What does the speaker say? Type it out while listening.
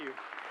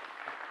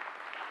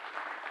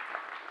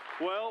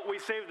Well, we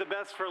saved the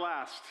best for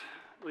last.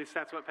 At least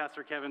that's what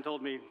Pastor Kevin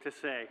told me to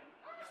say.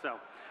 So,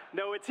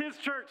 no, it's his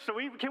church. So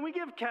can we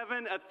give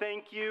Kevin a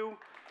thank you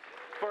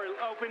for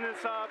opening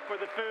us up, for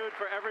the food,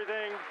 for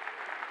everything?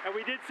 And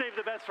we did save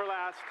the best for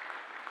last.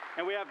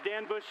 And we have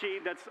Dan Bushy,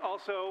 that's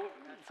also,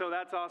 so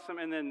that's awesome.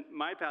 And then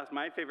my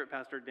favorite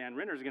pastor, Dan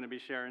Renner, is going to be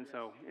sharing.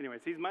 So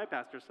anyways, he's my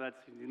pastor, so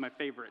he's my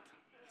favorite.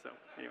 So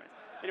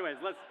anyways,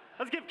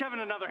 let's give Kevin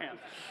another hand.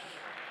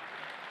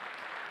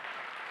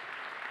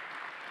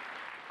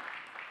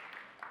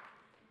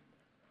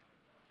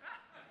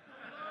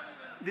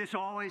 This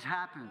always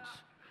happens.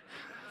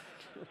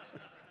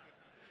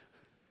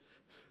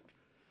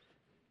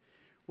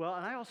 Well,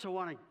 and I also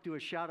want to do a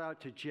shout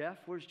out to Jeff.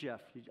 Where's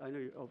Jeff? I know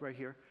you're right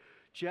here.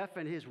 Jeff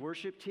and his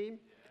worship team.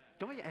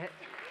 Don't you?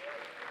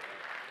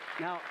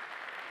 Now,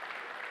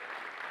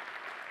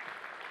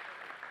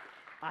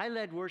 I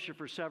led worship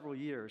for several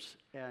years,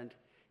 and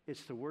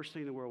it's the worst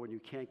thing in the world when you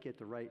can't get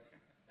the right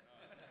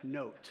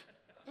note.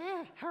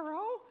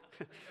 Hello?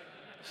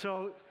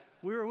 So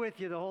we were with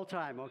you the whole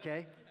time,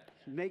 okay?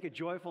 Make a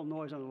joyful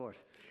noise on the Lord.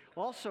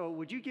 Also,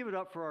 would you give it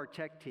up for our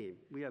tech team?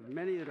 We have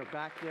many that are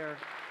back there.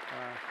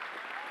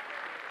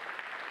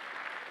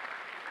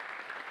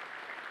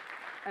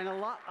 And a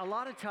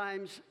lot of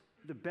times,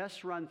 the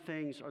best run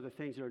things are the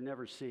things that are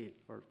never seen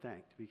or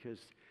thanked, because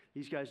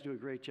these guys do a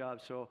great job.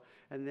 So,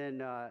 and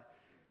then,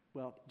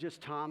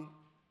 just Tom,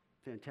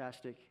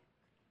 fantastic.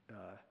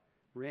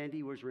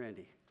 Randy, where's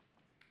Randy?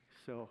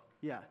 So,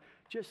 yeah,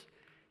 just,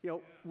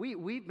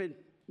 we've been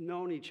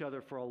known each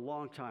other for a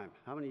long time.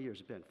 How many years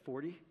has it been?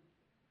 40?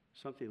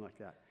 Something like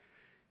that.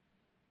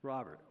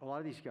 Robert, a lot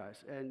of these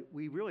guys. And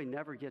we really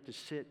never get to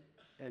sit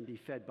and be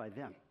fed by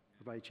them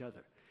or by each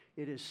other.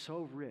 It is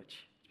so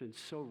rich. It's been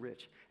so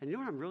rich. And you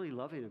know what I'm really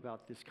loving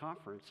about this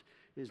conference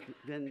is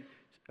then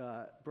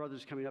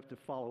brothers coming up to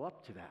follow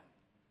up to that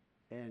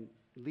and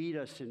lead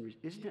us.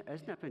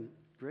 Hasn't that been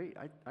great?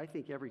 I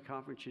think every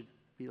conference should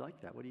be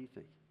like that. What do you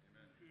think?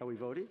 Amen. Are we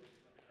voting?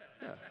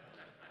 Yeah.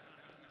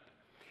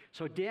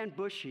 So Dan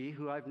Bushy,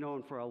 who I've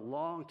known for a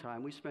long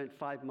time, we spent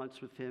 5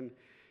 months with him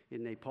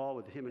in Nepal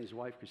with him and his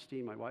wife,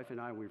 Christine, my wife and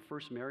I. We were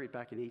first married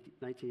back in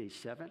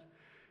 1987.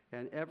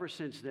 And ever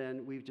since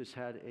then, we've just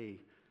had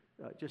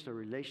just a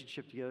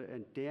relationship together.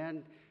 And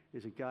Dan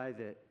is a guy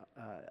that,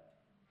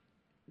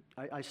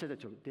 I said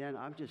that to him, Dan,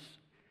 I'm just,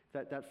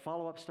 that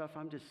follow-up stuff,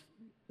 I'm just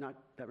not,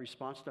 that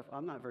response stuff,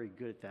 I'm not very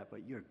good at that,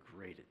 but you're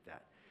great at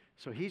that.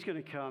 So he's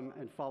going to come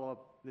and follow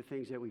up the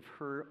things that we've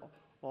heard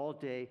all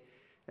day.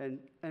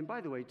 And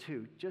by the way,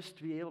 too, just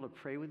to be able to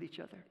pray with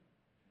each other.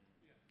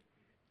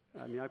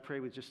 I mean, I pray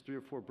with just 3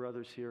 or 4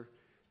 brothers here.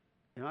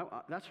 And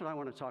that's what I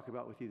want to talk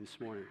about with you this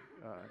morning,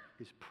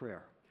 is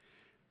prayer.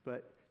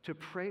 But to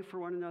pray for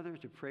one another,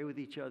 to pray with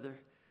each other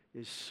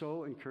is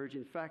so encouraging.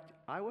 In fact,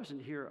 I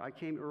wasn't here. I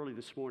came early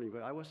this morning,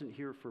 but I wasn't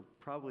here for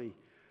probably,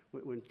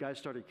 when guys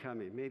started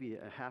coming, maybe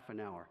a half an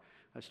hour.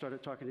 I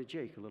started talking to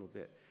Jake a little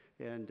bit.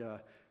 And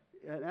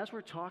as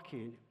we're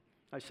talking,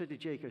 I said to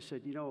Jake, I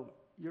said,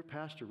 your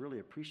pastor really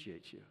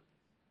appreciates you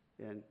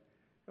and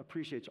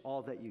appreciates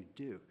all that you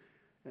do.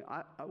 And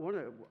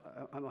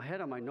I'm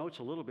ahead on my notes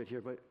a little bit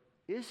here, but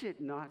is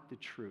it not the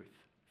truth?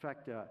 In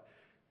fact,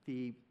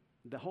 the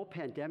whole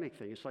pandemic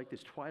thing, it's like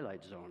this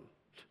Twilight Zone.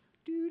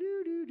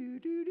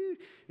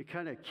 It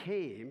kind of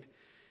came,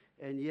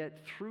 and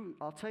yet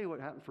I'll tell you what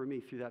happened for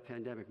me through that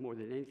pandemic more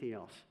than anything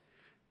else.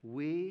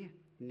 We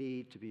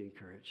need to be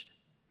encouraged.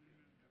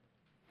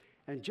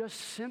 And just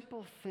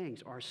simple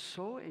things are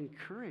so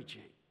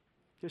encouraging.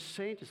 Just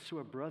saying to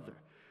a brother,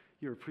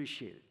 you're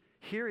appreciated.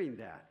 Hearing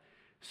that.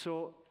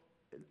 So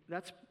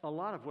that's a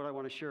lot of what I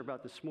want to share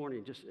about this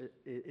morning, just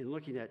in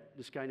looking at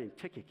this guy named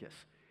Tychicus.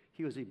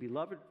 He was a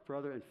beloved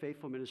brother and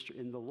faithful minister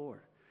in the Lord.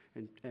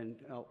 And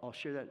I'll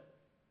share that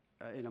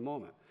in a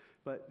moment.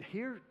 But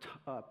here,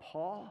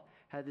 Paul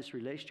had this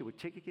relationship with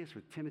Tychicus,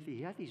 with Timothy.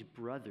 He had these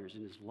brothers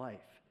in his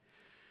life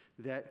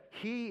that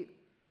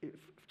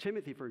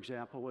Timothy, for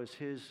example, was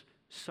his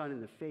son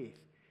in the faith.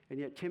 And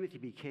yet Timothy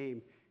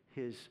became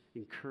his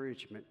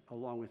encouragement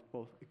along with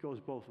both. It goes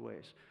both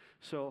ways.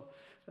 So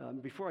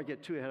before I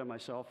get too ahead of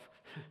myself,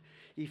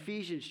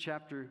 Ephesians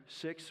chapter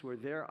 6, we're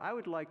there. I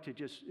would like to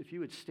just, if you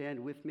would stand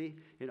with me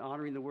in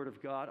honoring the Word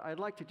of God, I'd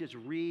like to just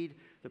read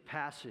the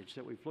passage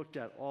that we've looked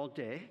at all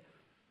day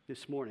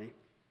this morning.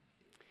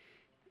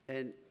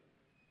 And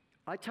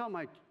I tell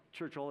my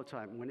church all the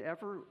time,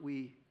 whenever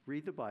we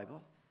read the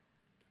Bible,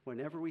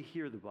 whenever we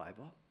hear the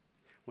Bible,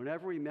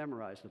 whenever we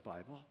memorize the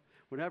Bible,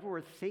 whenever we're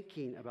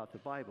thinking about the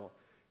Bible,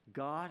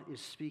 God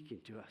is speaking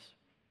to us.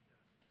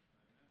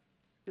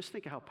 Just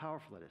think of how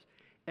powerful it is.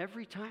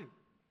 Every time,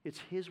 it's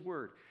His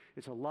Word.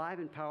 It's alive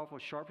and powerful,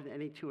 sharper than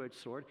any two-edged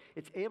sword.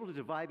 It's able to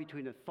divide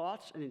between the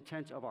thoughts and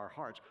intents of our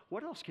hearts.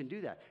 What else can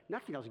do that?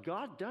 Nothing else.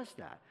 God does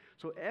that.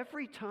 So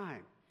every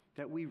time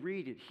that we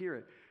read it, hear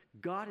it,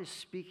 God is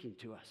speaking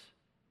to us.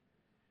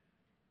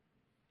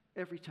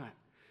 Every time.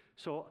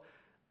 So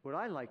what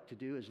I like to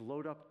do is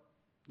load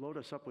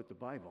us up with the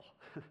Bible.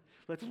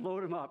 Let's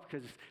load them up,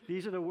 because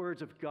these are the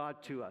words of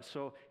God to us.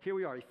 So here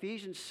we are,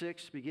 Ephesians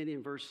 6, beginning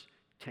in verse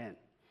 10.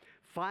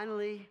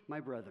 Finally, my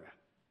brethren,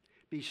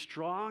 be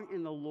strong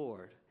in the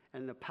Lord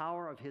and the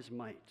power of his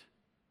might.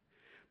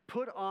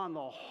 Put on the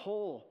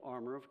whole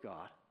armor of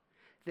God,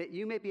 that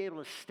you may be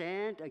able to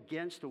stand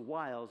against the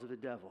wiles of the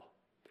devil.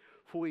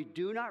 For we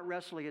do not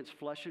wrestle against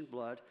flesh and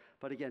blood,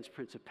 but against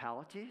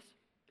principalities,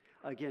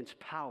 against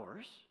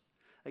powers,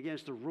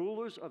 against the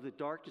rulers of the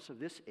darkness of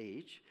this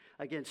age,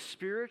 against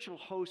spiritual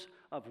hosts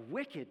of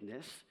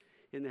wickedness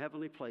in the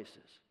heavenly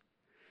places.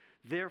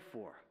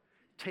 Therefore,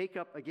 take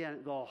up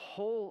again the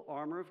whole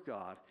armor of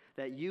God,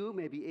 that you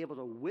may be able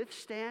to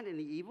withstand in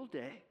the evil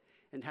day,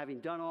 and having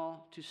done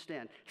all, to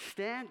stand.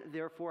 Stand,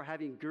 therefore,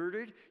 having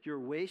girded your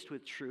waist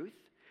with truth,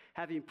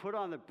 having put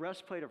on the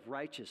breastplate of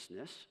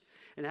righteousness,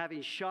 and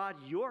having shod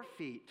your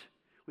feet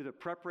with the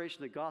preparation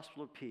of the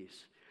gospel of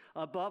peace.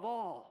 Above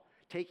all,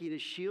 taking the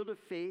shield of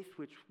faith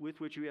with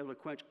which you are able to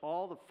quench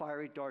all the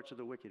fiery darts of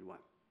the wicked one.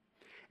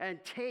 And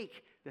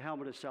take the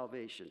helmet of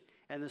salvation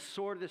and the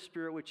sword of the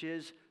Spirit, which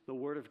is the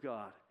word of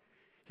God.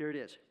 Here it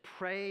is.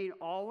 Praying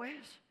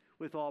always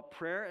with all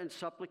prayer and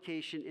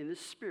supplication in the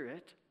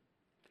Spirit.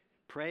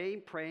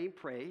 Praying,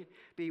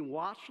 being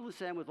watchful to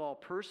send with all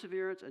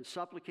perseverance and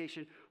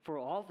supplication for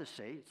all the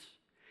saints.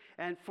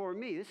 And for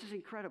me, this is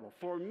incredible,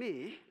 for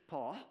me,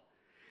 Paul,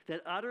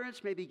 that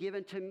utterance may be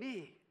given to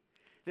me,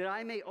 that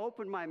I may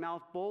open my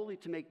mouth boldly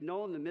to make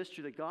known the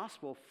mystery of the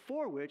gospel,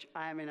 for which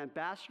I am an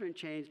ambassador in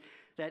chains,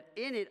 that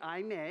in it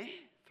I may,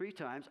 3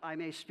 times, I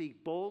may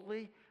speak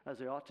boldly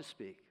as I ought to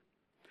speak.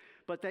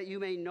 But that you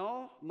may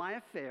know my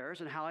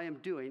affairs and how I am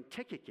doing,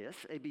 Tychicus,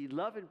 a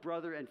beloved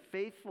brother and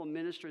faithful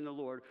minister in the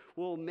Lord,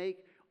 will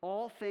make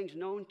all things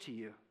known to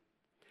you,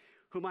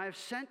 whom I have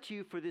sent to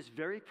you for this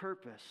very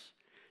purpose,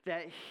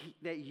 that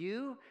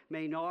you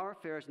may know our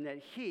affairs, and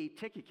that he,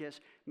 Tychicus,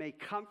 may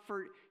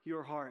comfort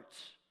your hearts.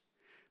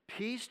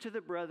 Peace to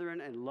the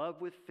brethren and love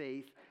with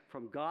faith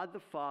from God the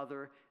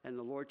Father and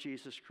the Lord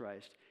Jesus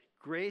Christ.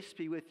 Grace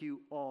be with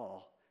you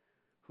all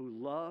who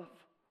love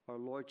our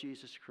Lord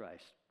Jesus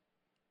Christ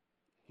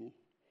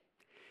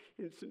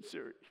in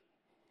sincerity.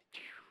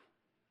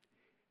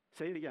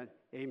 Say it again.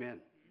 Amen. Amen.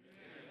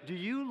 Do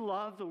you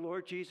love the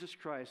Lord Jesus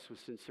Christ with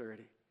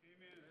sincerity?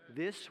 Amen.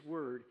 This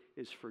word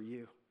is for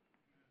you.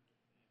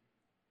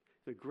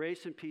 The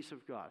grace and peace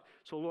of God.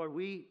 So, Lord,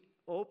 we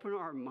open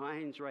our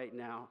minds right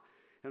now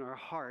and our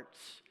hearts.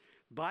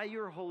 By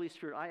your Holy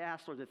Spirit, I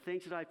ask, Lord, the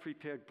things that I've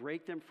prepared,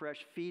 break them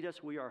fresh. Feed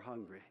us. We are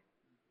hungry.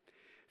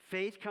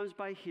 Faith comes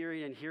by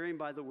hearing, and hearing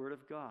by the word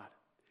of God.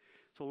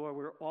 So, Lord,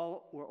 we're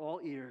all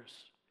ears.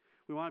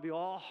 We want to be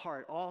all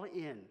heart, all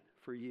in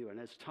for you. And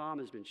as Tom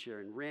has been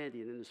sharing,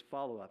 Randy, and in his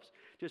follow-ups,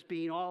 just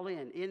being all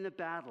in the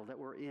battle that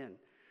we're in.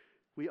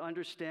 We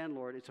understand,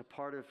 Lord, it's a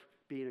part of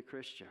being a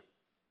Christian.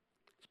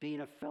 It's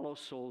being a fellow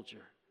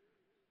soldier.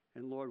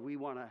 And Lord, we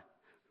want to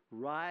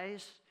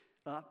rise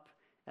up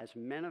as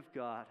men of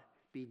God,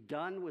 be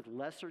done with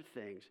lesser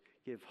things,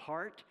 give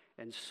heart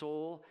and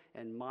soul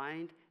and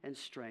mind and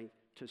strength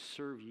to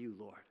serve you,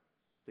 Lord,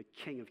 the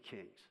King of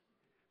Kings.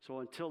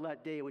 So until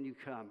that day when you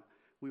come,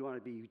 we want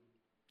to be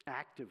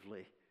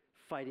actively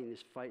fighting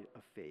this fight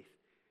of faith.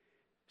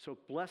 So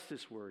bless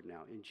this word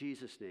now in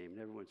Jesus' name.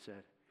 And everyone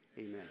said,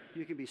 amen.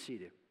 You can be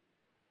seated.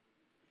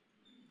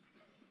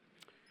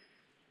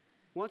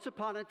 Once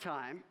upon a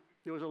time,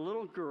 there was a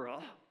little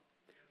girl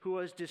who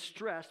was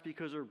distressed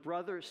because her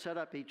brother set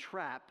up a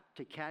trap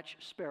to catch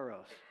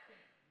sparrows.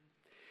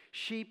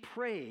 She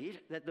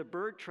prayed that the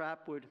bird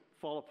trap would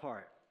fall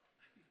apart.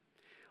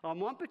 On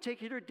one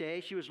particular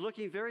day, she was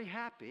looking very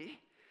happy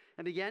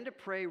and began to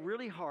pray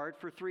really hard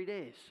for 3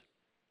 days.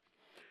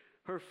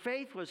 Her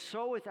faith was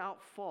so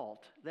without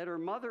fault that her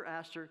mother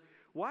asked her,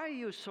 "Why are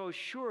you so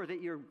sure that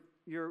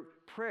your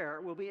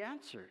prayer will be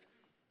answered?"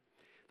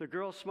 The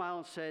girl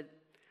smiled and said,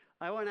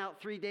 "I went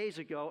out 3 days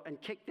ago and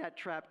kicked that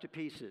trap to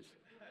pieces."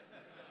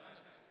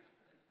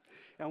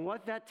 And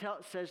what that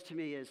says to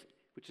me is,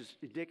 which is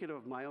indicative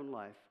of my own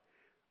life,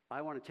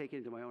 I want to take it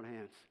into my own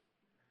hands.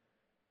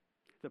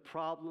 The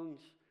problems,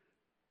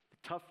 the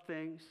tough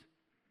things,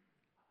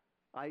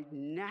 I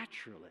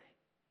naturally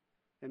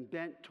am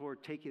bent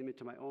toward taking them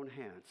into my own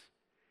hands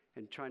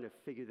and trying to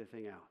figure the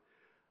thing out.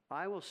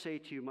 I will say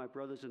to you, my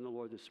brothers in the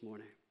Lord, this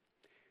morning,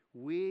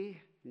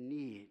 we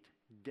need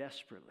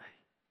desperately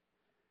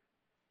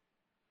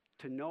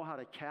to know how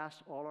to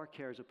cast all our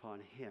cares upon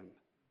him.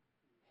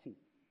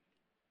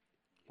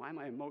 Why am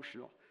I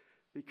emotional?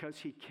 Because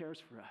he cares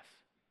for us.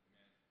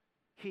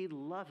 He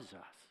loves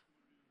us.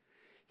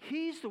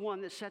 He's the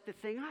one that set the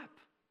thing up,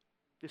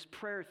 this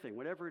prayer thing,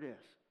 whatever it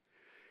is.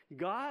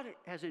 God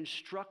has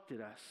instructed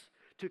us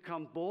to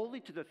come boldly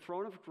to the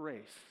throne of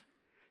grace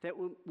that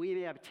we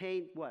may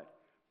obtain what?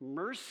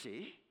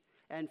 Mercy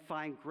and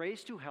find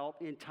grace to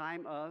help in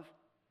time of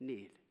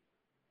need.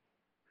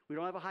 We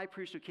don't have a high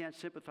priest who can't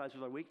sympathize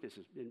with our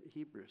weaknesses in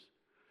Hebrews.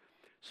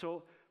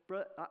 So,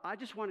 I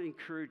just want to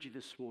encourage you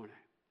this morning.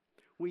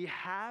 We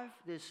have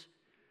this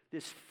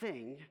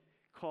thing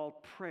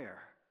called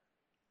prayer,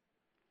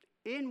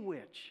 in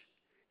which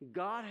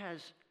God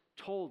has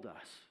told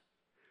us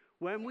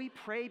when we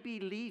pray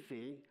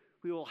believing,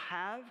 we will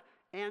have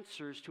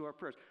answers to our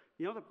prayers.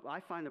 You know, I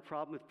find the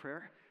problem with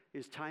prayer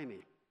is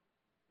timing.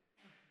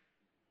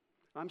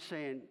 I'm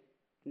saying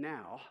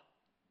now,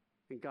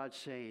 and God's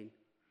saying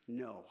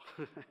no.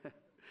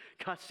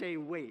 God's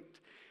saying wait.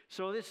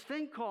 So this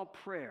thing called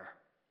prayer,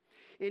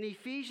 in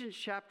Ephesians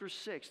chapter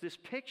 6, this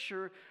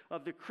picture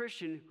of the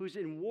Christian who's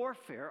in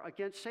warfare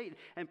against Satan,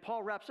 and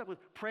Paul wraps up with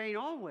praying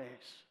always.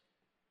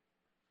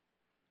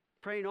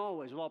 Praying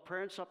always, with all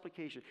prayer and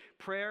supplication.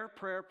 Prayer,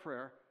 prayer,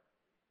 prayer.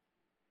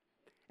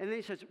 And then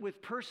he says,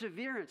 with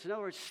perseverance. In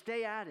other words,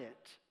 stay at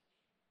it.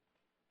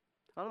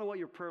 I don't know what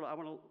your prayer, I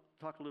want to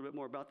talk a little bit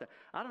more about that.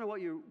 I don't know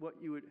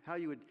how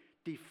you would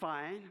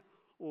define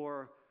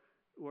or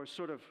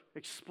sort of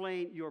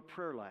explain your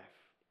prayer life.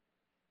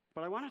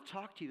 But I want to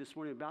talk to you this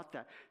morning about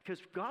that,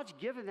 because God's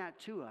given that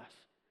to us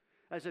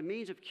as a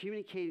means of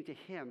communicating to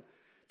Him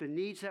the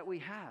needs that we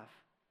have.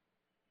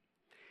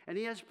 And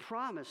He has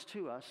promised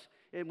to us,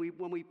 and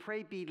when we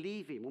pray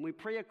believing, when we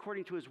pray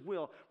according to His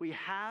will, we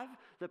have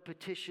the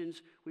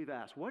petitions we've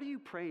asked. What are you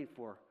praying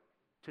for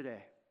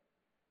today?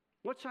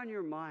 What's on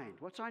your mind?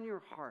 What's on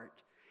your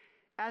heart?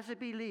 As a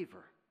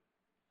believer,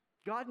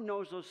 God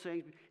knows those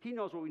things. He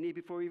knows what we need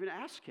before we even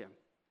ask Him.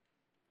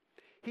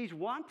 He's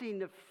wanting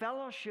the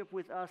fellowship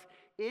with us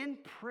in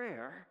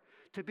prayer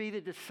to be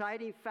the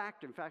deciding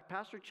factor. In fact,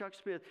 Pastor Chuck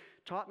Smith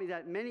taught me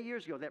that many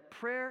years ago, that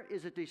prayer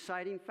is a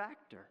deciding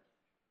factor.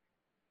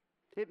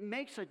 It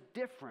makes a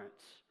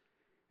difference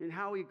in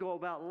how we go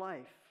about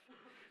life.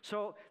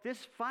 So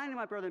this, finally,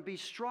 my brother, be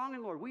strong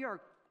in the Lord. We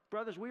are,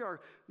 brothers,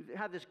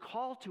 have this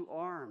call to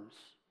arms,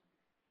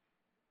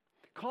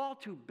 call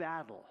to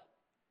battle.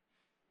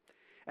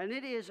 And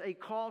it is a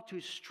call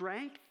to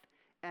strength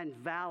and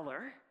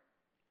valor,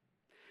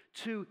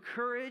 to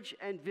courage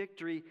and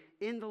victory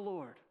in the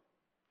Lord.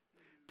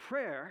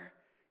 Prayer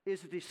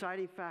is a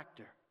deciding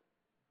factor.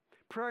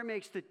 Prayer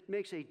makes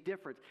a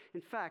difference.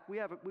 In fact,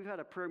 we've had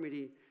a prayer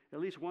meeting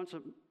at least once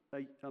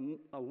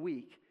a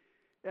week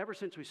ever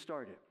since we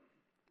started,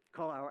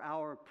 called our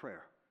hour of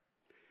prayer.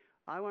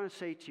 I want to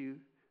say to you,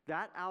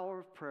 that hour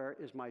of prayer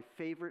is my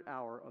favorite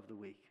hour of the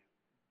week.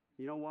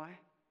 You know why?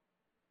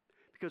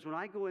 Because when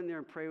I go in there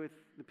and pray with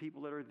the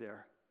people that are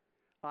there,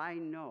 I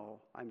know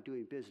I'm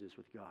doing business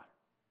with God.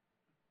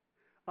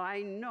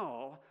 I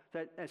know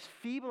that as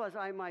feeble as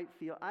I might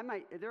feel,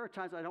 there are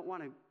times I don't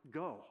want to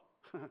go.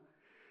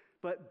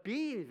 But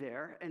being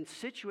there and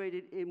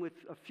situated in with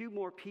a few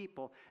more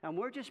people, and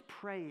we're just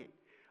praying,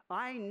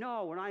 I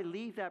know when I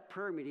leave that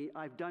prayer meeting,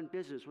 I've done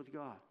business with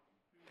God.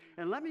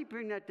 And let me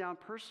bring that down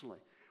personally.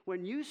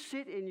 When you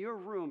sit in your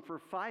room for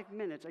 5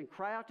 minutes and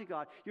cry out to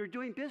God, you're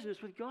doing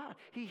business with God.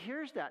 He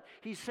hears that.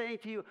 He's saying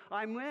to you,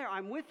 I'm there,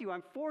 I'm with you,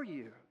 I'm for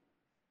you.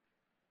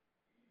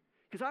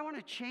 Because I want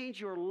to change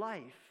your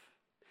life.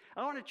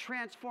 I want to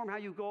transform how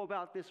you go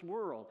about this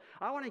world.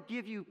 I want to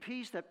give you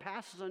peace that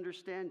passes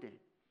understanding.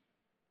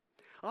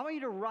 I want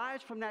you to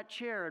rise from that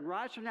chair and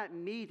rise from that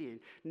meeting,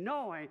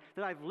 knowing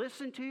that I've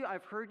listened to you,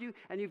 I've heard you,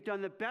 and you've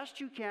done the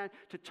best you can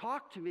to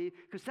talk to me,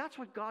 because that's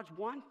what God's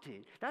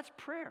wanting. That's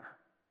prayer.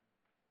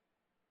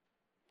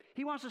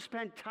 He wants to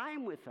spend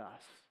time with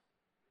us,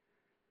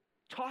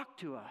 talk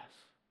to us,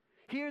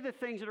 hear the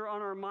things that are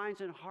on our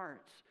minds and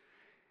hearts.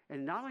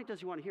 And not only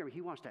does He want to hear them,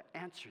 He wants to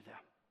answer them.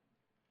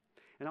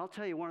 And I'll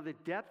tell you, one of the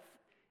depths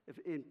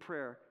in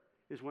prayer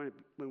is when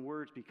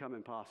words become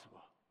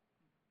impossible.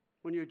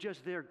 When you're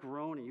just there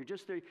groaning, you're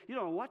just there, you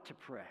don't know what to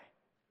pray.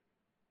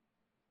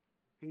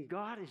 And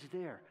God is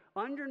there.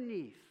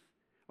 Underneath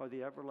are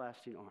the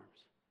everlasting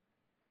arms.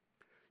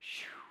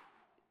 Shoo.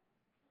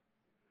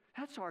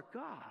 That's our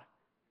God.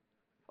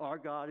 Our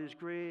God is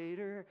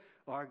greater.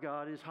 Our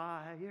God is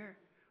higher.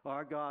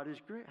 Our God is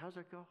great. How's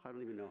that go? I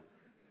don't even know.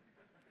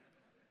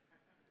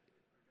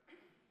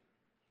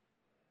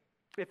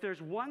 If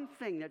there's one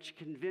thing that should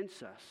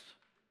convince us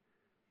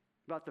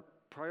about the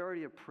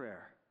priority of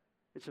prayer,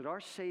 it's that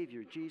our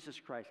Savior, Jesus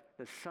Christ,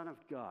 the Son of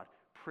God,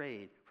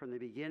 prayed from the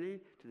beginning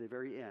to the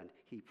very end.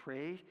 He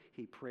prayed,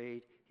 He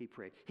prayed, He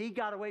prayed. He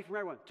got away from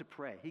everyone to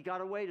pray. He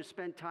got away to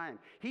spend time.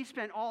 He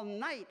spent all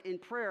night in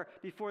prayer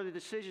before the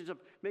decisions of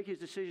making his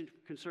decision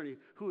concerning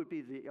who would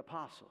be the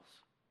apostles.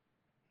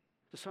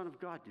 The Son of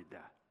God did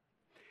that.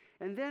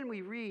 And then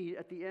we read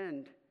at the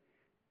end,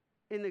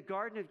 in the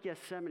Garden of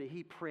Gethsemane,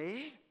 He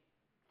prayed,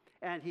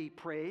 and He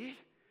prayed,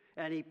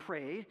 and He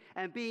prayed,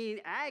 and being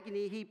in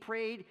agony, He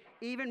prayed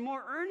even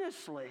more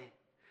earnestly.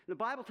 The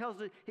Bible tells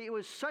us it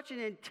was such an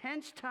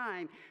intense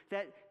time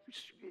that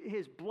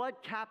His blood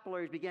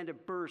capillaries began to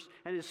burst,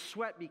 and His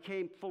sweat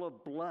became full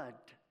of blood.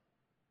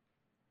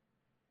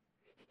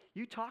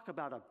 You talk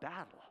about a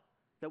battle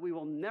that we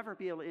will never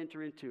be able to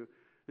enter into,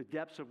 the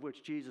depths of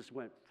which Jesus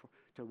went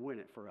to win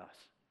it for us.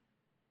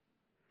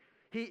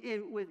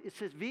 It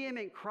says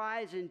vehement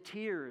cries and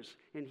tears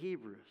in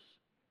Hebrews.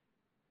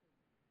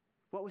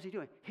 What was He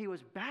doing? He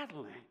was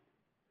battling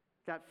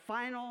that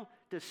final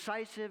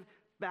decisive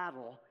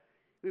battle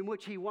in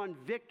which He won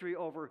victory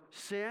over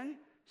sin,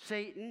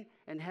 Satan,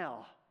 and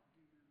hell.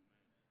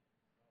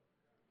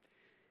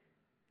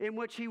 In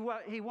which He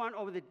won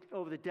over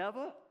the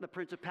devil, the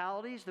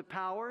principalities, the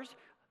powers,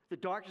 the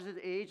darkness of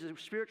the age, the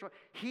spiritual.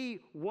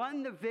 He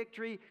won the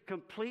victory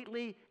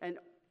completely and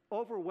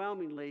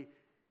overwhelmingly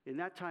in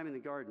that time in the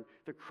garden.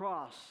 The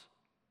cross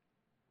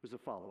was a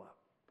follow-up.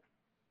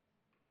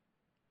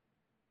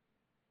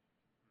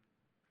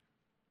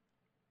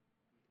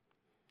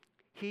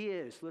 He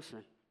is,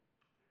 listen,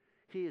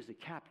 he is the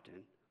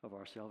captain of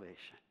our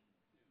salvation.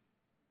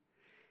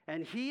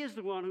 And he is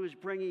the one who is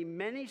bringing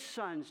many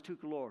sons to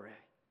glory.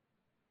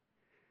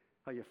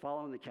 Are you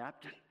following the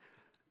captain?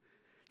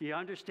 Do you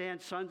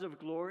understand sons of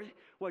glory?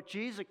 What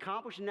Jesus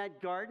accomplished in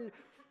that garden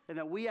and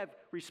that we have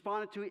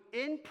responded to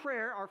in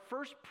prayer, our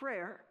first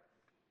prayer,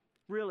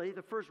 really,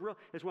 the first real,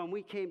 is when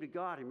we came to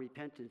God in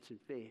repentance and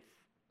faith.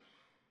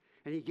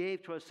 And he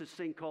gave to us this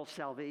thing called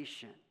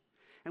salvation.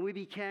 And we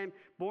became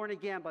born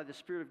again by the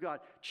Spirit of God,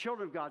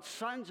 children of God,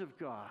 sons of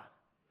God,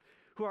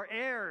 who are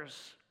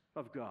heirs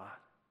of God,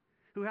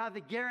 who have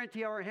the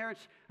guarantee of our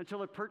inheritance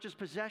until a purchased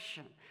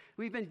possession.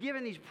 We've been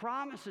given these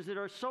promises that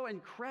are so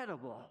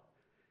incredible.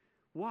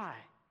 Why?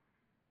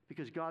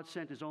 Because God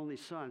sent his only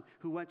Son,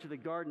 who went to the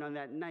garden on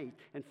that night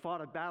and fought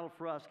a battle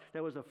for us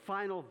that was a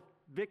final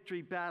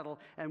victory battle.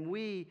 And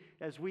we,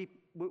 as we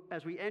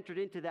entered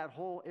into that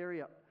whole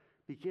area,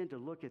 begin to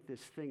look at this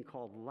thing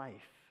called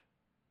life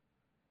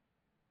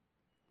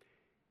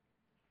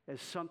as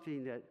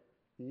something that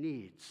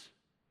needs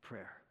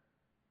prayer.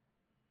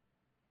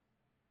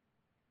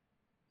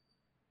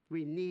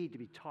 We need to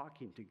be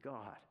talking to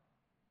God.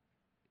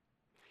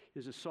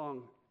 There's a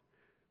song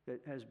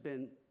that has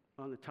been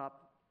on the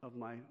top of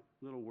my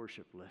little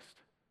worship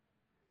list.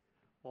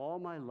 All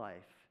my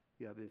life,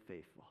 you have been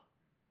faithful.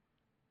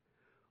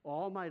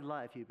 All my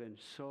life, you've been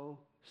so,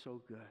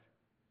 so good.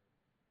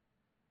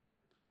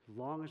 As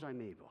long as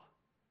I'm able,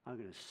 I'm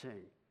going to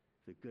sing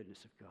the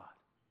goodness of God.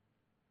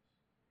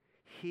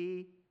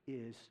 He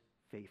is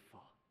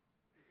faithful.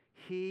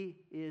 He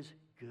is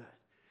good.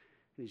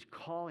 And he's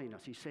calling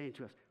us. He's saying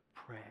to us,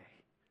 pray.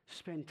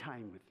 Spend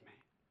time with me.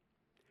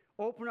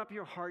 Open up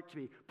your heart to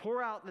me.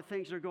 Pour out the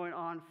things that are going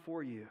on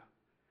for you.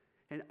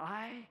 And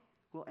I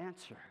will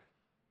answer.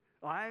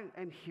 I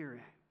am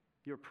hearing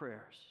your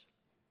prayers.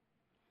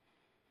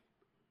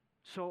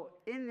 So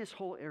in this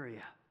whole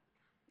area,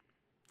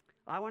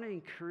 I want to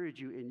encourage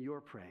you in your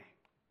praying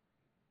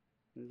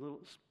in a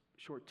little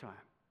short time.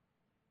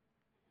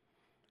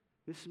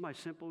 This is my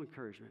simple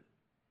encouragement.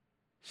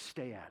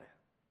 Stay at it.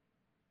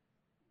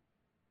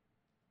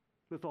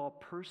 With all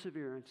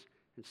perseverance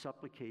and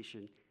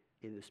supplication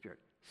in the Spirit.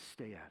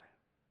 Stay at it.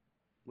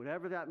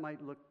 Whatever that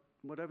might look,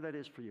 whatever that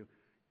is for you,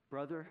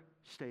 brother,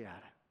 stay at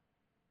it.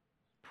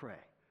 Pray.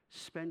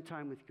 Spend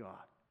time with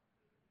God.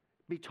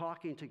 Be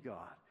talking to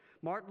God.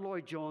 Martin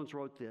Lloyd-Jones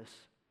wrote this.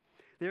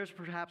 There's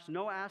perhaps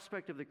no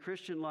aspect of the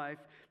Christian life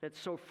that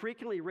so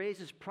frequently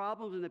raises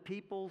problems in the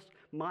people's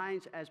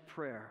minds as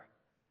prayer.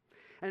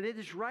 And it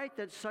is right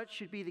that such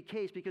should be the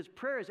case because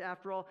prayer is,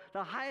 after all,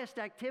 the highest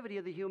activity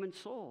of the human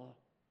soul.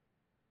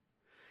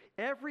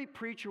 Every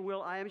preacher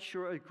will, I am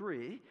sure,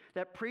 agree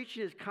that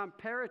preaching is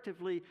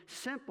comparatively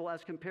simple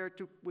as compared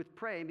to with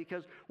praying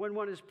because when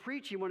one is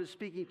preaching, one is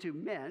speaking to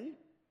men.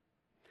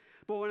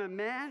 But when a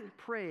man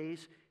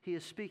prays, he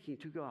is speaking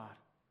to God.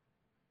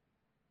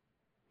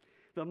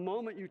 The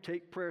moment you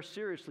take prayer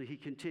seriously, he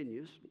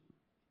continues,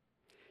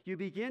 you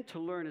begin to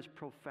learn his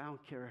profound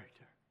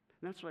character.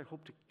 And that's what I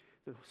hope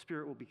the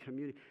Spirit will be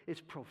communicating.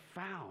 It's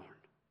profound.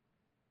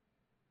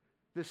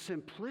 The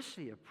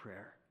simplicity of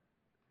prayer.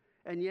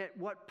 And yet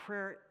what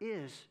prayer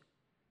is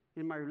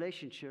in my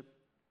relationship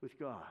with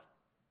God.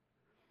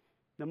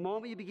 The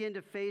moment you begin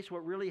to face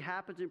what really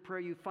happens in prayer,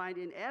 you find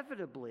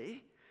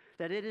inevitably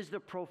that it is the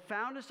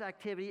profoundest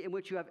activity in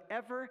which you have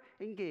ever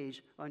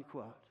engaged,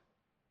 unquote.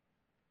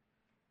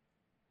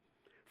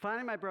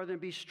 Finally, my brethren,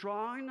 be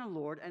strong in the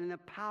Lord and in the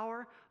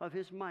power of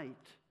his might.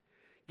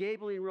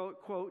 Gabriel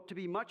wrote, quote, to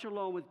be much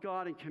alone with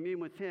God and commune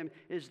with him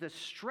is the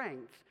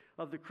strength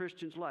of the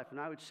Christian's life. And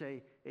I would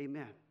say,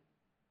 amen.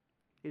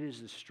 It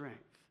is the strength.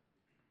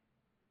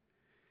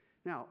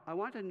 Now, I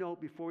want to note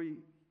before you,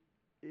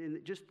 in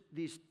just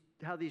these,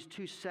 how these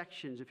two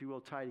sections, if you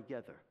will, tie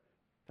together.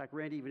 In fact,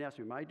 Randy even asked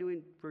me, am I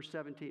doing verse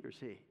 17 or is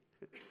he?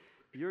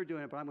 You're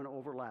doing it, but I'm going to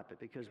overlap it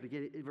because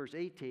beginning in verse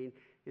 18,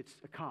 it's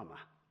a comma.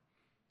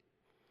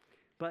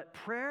 But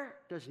prayer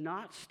does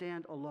not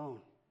stand alone.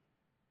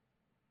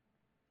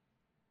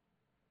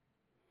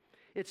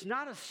 It's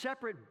not a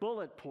separate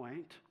bullet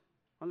point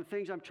on the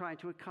things I'm trying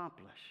to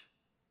accomplish.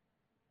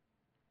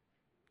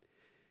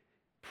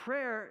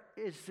 Prayer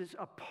is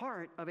a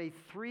part of a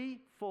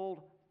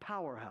threefold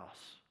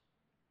powerhouse,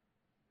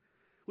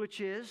 which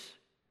is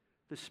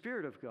the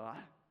Spirit of God,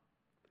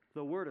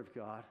 the Word of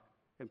God,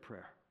 and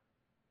prayer.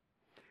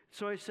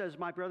 So he says,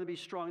 my brother, be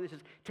strong. This is,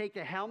 take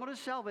the helmet of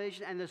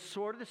salvation and the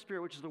sword of the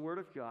Spirit, which is the Word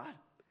of God.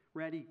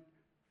 Randy,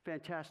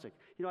 fantastic.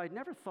 You know, I'd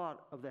never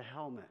thought of the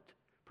helmet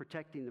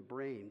protecting the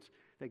brains,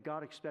 that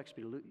God expects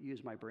me to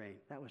use my brain.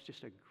 That was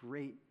just a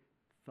great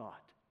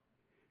thought.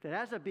 That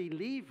as a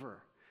believer,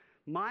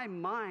 my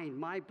mind,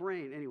 my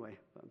brain, anyway,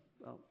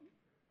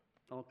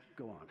 I'll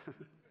go on.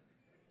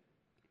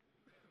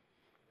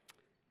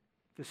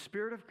 The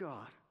Spirit of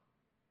God,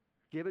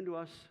 given to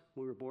us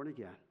when we were born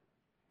again.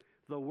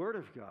 The Word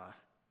of God,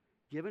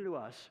 given to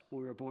us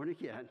when we were born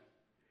again.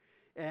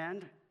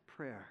 And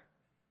prayer,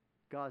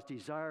 God's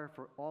desire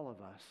for all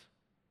of us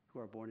who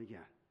are born again,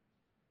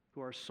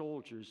 who are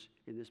soldiers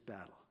in this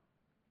battle.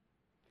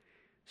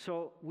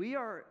 So we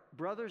are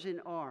brothers in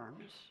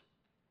arms,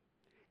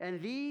 and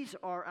these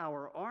are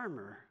our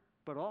armor,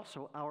 but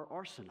also our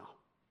arsenal.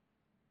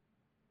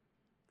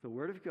 The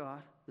Word of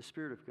God, the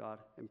Spirit of God,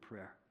 and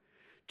prayer.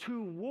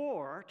 To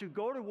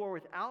go to war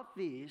without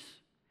these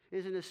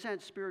is in a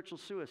sense spiritual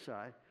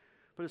suicide,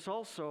 but it's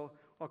also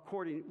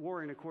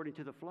warring according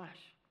to the flesh.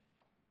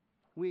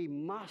 We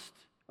must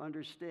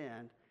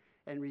understand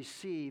and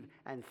receive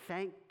and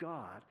thank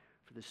God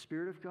for the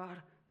Spirit of God,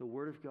 the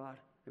Word of God,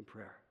 and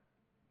prayer.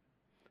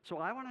 So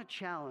I want to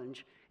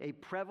challenge a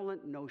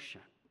prevalent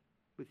notion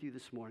with you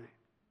this morning.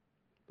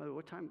 By the way,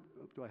 what time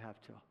do I have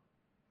till?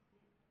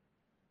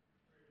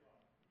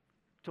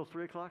 Till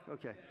 3 o'clock?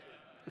 Okay.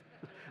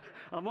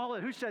 I'm all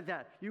in. Who said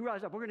that? You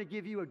rise up. We're going to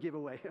give you a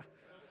giveaway.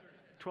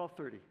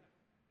 12:30.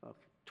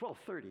 Okay.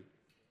 12:30.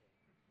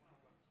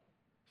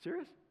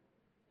 Serious?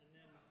 And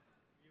then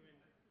you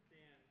and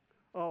Dan.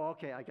 Oh,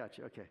 okay. I got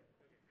you. Okay.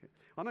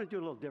 I'm going to do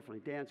it a little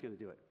differently. Dan's going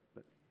to do it.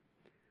 But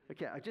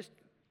okay,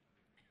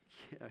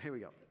 here we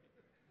go.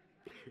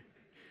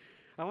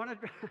 I want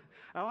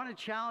to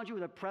challenge you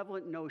with a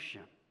prevalent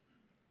notion.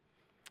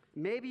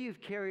 Maybe you've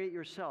carried it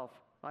yourself.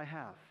 I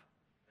have.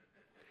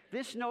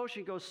 This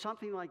notion goes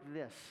something like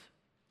this.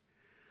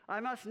 I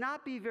must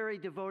not be very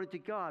devoted to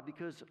God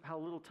because how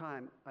little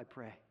time I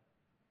pray.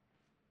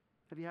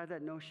 Have you had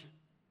that notion?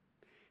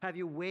 Have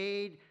you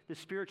weighed the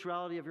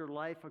spirituality of your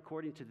life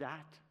according to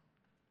that?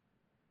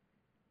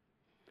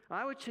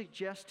 I would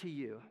suggest to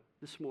you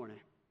this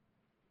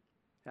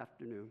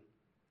afternoon,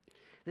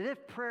 that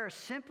if prayer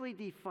simply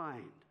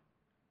defined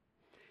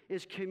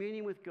is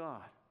communion with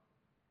God,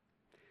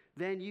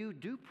 then you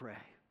do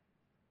pray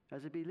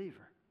as a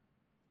believer.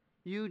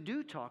 You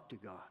do talk to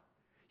God.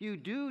 You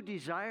do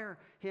desire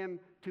Him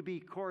to be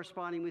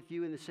corresponding with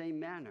you in the same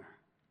manner.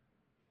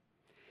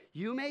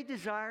 You may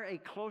desire a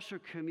closer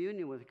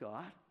communion with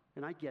God,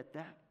 and I get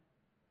that.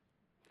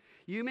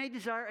 You may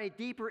desire a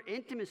deeper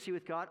intimacy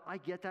with God. I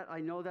get that. I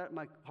know that.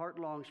 My heart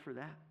longs for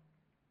that.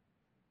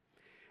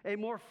 A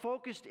more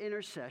focused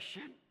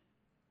intercession,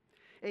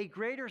 a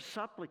greater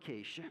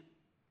supplication,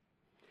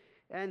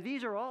 and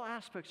these are all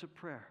aspects of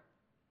prayer.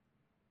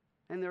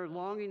 And they're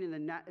longing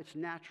it's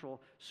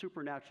natural,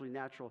 supernaturally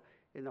natural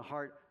in the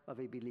heart of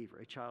a believer,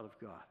 a child of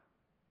God.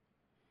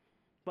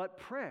 But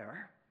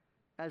prayer,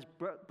 as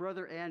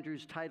Brother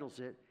Andrews titles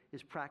it,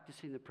 is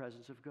practicing the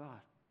presence of God.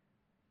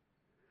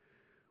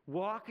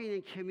 Walking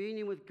in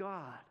communion with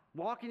God,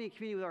 walking in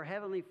communion with our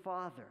Heavenly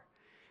Father.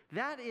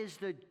 That is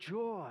the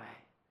joy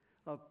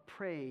of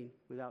praying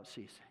without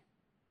ceasing,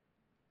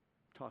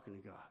 talking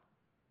to God.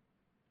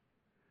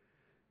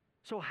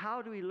 So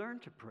how do we learn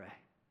to pray?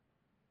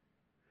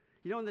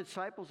 You know, when the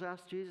disciples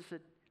asked Jesus,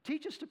 said,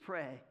 teach us to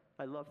pray.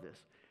 I love this.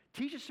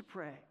 Teach us to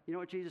pray. You know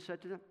what Jesus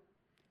said to them?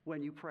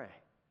 When you pray,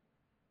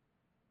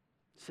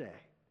 say.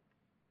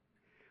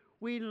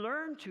 We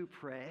learn to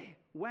pray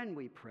when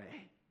we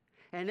pray.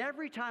 And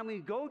every time we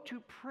go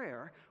to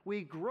prayer,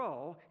 we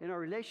grow in our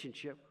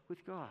relationship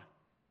with God.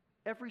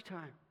 Every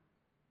time.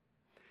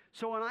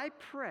 So when I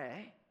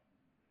pray,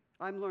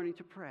 I'm learning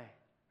to pray.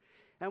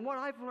 And what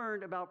I've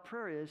learned about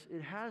prayer is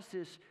it has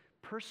this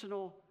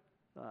personal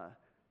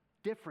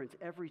difference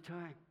every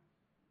time.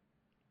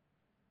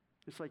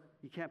 It's like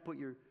you can't put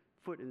your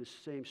foot in the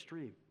same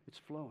stream. It's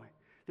flowing.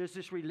 There's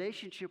this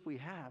relationship we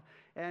have.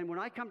 And when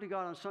I come to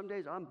God on some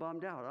days, I'm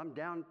bummed out. I'm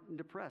down and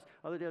depressed.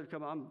 Other days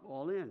I'm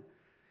all in.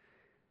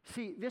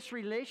 See, this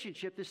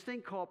relationship, this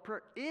thing called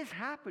prayer, is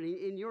happening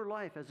in your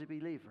life as a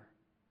believer.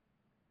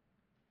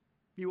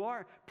 You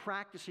are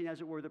practicing,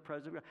 as it were, the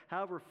presence of God,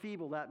 however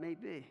feeble that may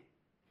be.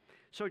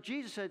 So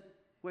Jesus said,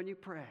 when you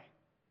pray.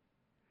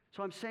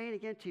 So I'm saying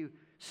again to you,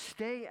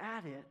 stay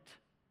at it.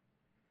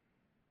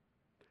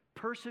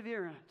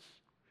 Perseverance,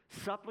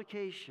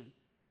 supplication,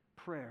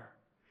 prayer.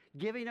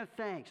 Giving of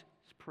thanks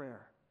is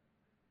prayer.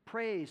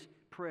 Praise,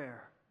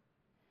 prayer.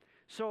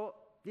 So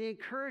the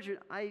encouragement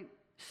I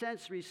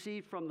sense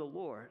received from the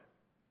Lord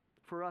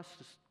for us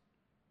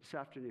this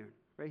afternoon,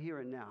 right here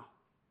and now,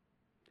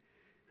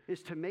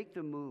 is to make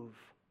the move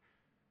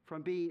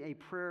from being a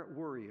prayer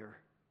worrier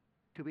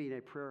to being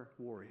a prayer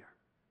warrior.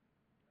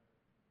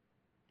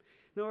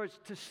 In other words,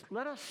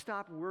 let us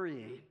stop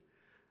worrying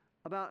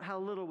about how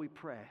little we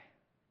pray,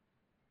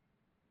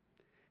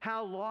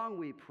 how long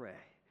we pray,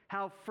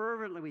 how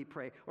fervently we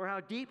pray, or how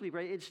deeply we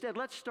pray. Instead,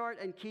 let's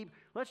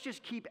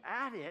just keep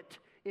at it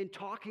in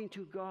talking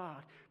to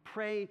God,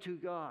 praying to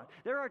God.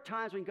 There are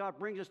times when God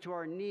brings us to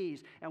our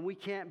knees, and we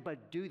can't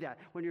but do that.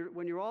 When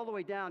you're all the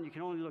way down, you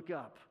can only look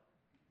up.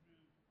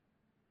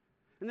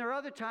 And there are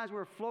other times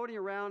where we're floating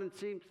around and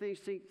things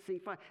seem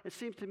fine. It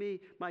seems to me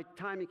my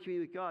time in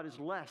communion with God is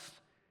less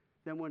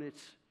than when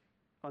it's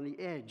on the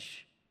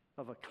edge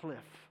of a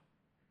cliff.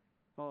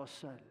 All of a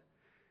sudden,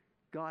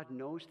 God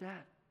knows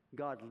that.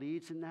 God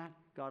leads in that.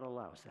 God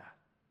allows that.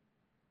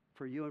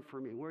 for you and for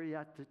me. Where are you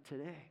at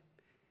today?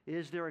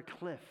 Is there a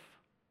cliff?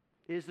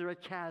 Is there a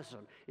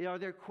chasm? Are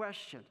there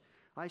questions?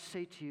 I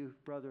say to you,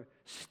 brother,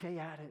 stay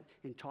at it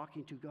in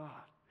talking to God.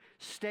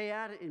 Stay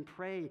at it in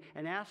praying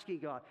and asking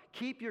God.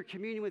 Keep your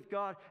communion with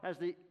God as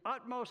the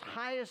utmost,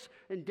 highest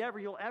endeavor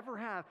you'll ever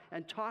have,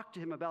 and talk to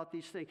him about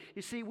these things.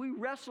 You see, we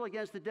wrestle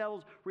against the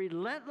devil's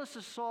relentless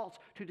assaults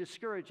to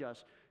discourage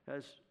us,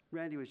 as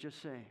Randy was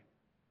just saying.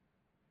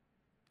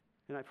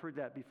 And I've heard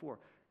that before.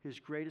 His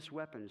greatest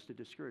weapon is to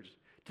discourage us.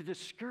 To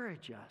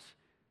discourage us.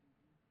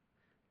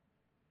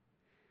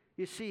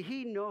 You see,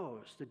 he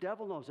knows, the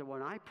devil knows that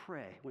when I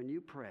pray, when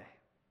you pray,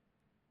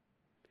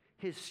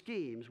 his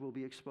schemes will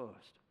be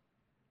exposed.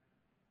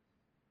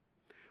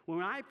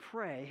 When I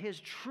pray, his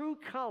true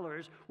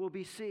colors will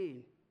be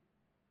seen.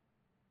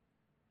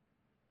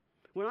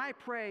 When I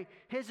pray,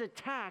 his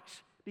attacks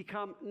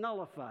become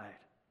nullified.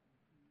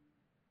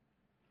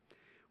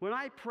 When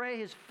I pray,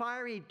 his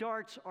fiery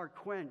darts are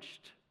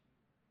quenched.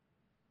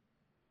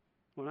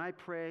 When I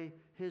pray,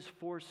 his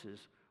forces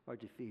are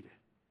defeated.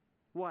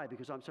 Why?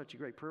 Because I'm such a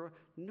great prayer?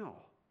 No.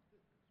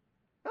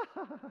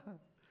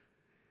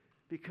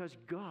 Because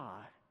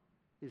God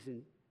is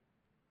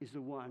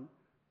the one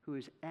who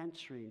is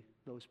answering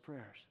those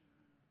prayers.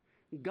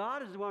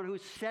 God is the one who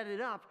set it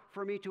up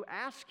for me to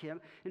ask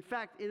him. In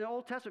fact, in the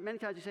Old Testament, many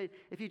times he said,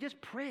 if you just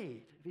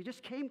prayed, if you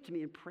just came to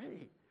me and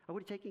prayed, I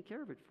would have taken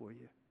care of it for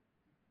you.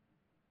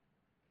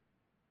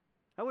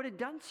 I would have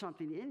done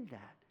something in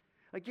that.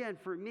 Again,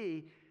 for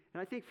me,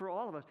 and I think for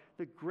all of us,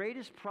 the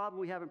greatest problem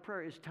we have in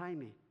prayer is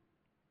timing.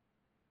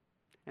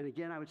 And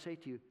again, I would say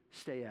to you,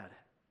 stay at it.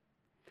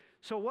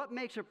 So what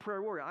makes a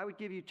prayer warrior? I would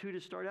give you two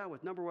to start out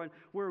with. Number one,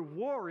 we're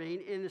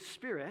warring in the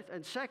Spirit.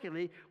 And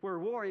secondly, we're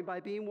warring by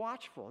being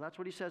watchful. That's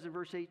what he says in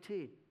verse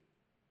 18.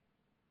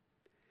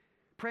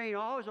 Praying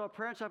always all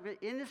prayer and supplication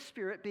in the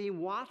Spirit, being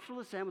watchful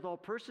to stand with all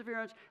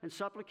perseverance and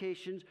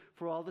supplications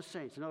for all the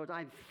saints. In other words,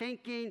 I'm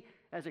thinking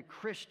as a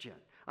Christian.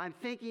 I'm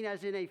thinking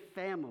as in a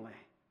family.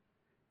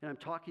 And I'm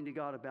talking to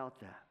God about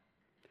that.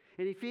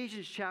 In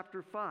Ephesians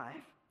chapter 5,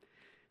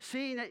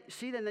 see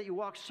then that you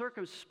walk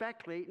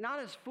circumspectly, not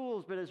as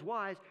fools, but as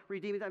wise,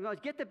 redeeming time.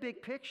 Get the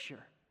big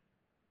picture.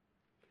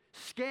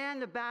 Scan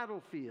the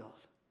battlefield.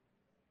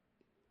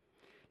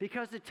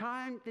 Because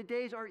the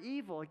days are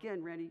evil.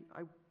 Again, Randy,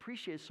 I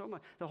appreciate it so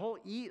much.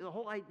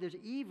 There's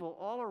evil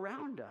all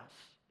around us.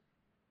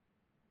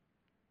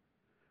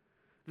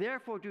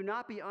 Therefore, do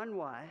not be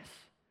unwise,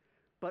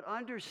 but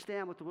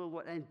understand what the will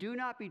of, and do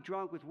not be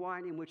drunk with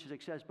wine in which is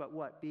excess, but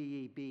what? Be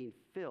ye being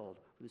filled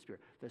with the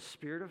Spirit. The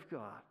Spirit of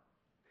God.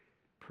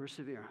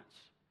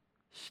 Perseverance.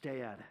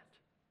 Stay at it.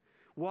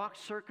 Walk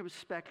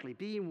circumspectly,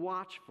 being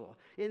watchful.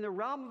 In the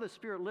realm of the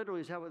Spirit,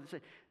 literally is how it says,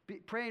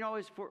 praying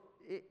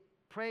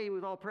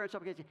with all prayer and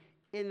supplication.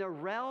 In the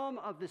realm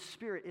of the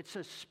Spirit, it's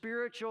a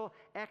spiritual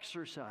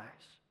exercise.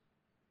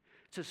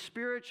 It's a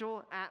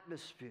spiritual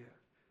atmosphere.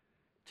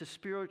 It's a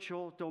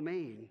spiritual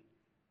domain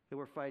that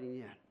we're fighting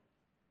in.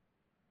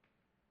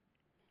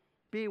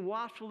 Being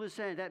watchful to this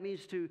end, that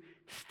means to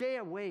stay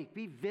awake,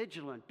 be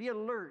vigilant, be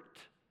alert.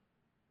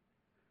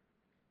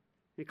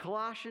 In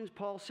Colossians,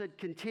 Paul said,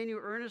 continue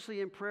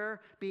earnestly in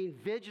prayer, being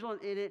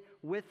vigilant in it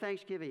with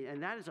thanksgiving.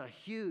 And that is a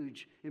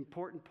huge,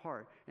 important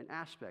part and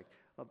aspect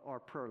of our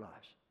prayer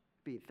lives,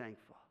 being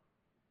thankful.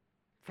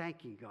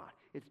 Thanking God.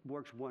 It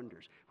works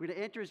wonders. We're going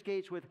to enter his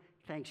gates with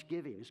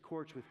thanksgiving, his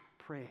courts with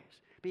praise.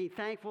 Being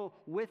thankful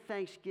with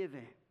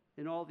thanksgiving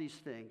in all these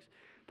things.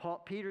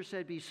 Peter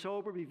said, be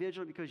sober, be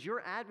vigilant, because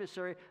your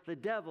adversary, the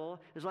devil,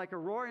 is like a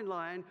roaring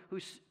lion who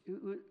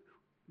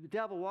the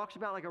devil walks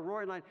about like a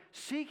roaring lion,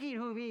 seeking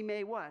whom he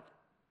may what?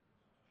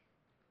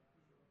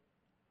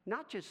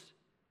 Not just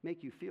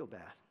make you feel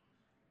bad.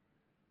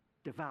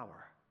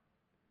 Devour.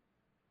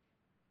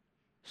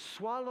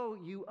 Swallow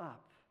you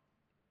up.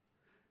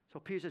 So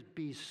Peter says,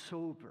 be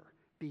sober,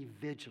 be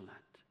vigilant.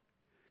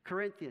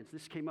 Corinthians,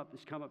 this come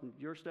up in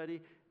your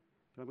study,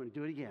 but I'm going to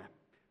do it again.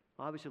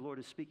 Obviously, the Lord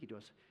is speaking to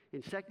us.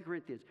 In 2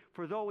 Corinthians,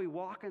 for though we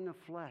walk in the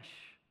flesh,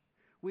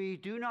 we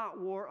do not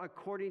war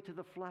according to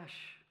the flesh.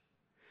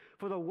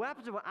 For the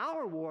weapons of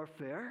our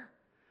warfare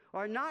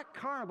are not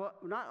carnal,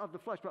 not of the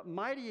flesh, but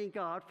mighty in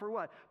God for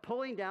what?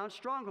 Pulling down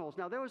strongholds.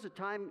 Now, there was a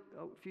time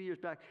a few years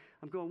back,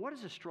 I'm going, what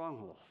is a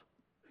stronghold?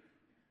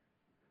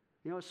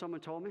 You know what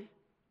someone told me?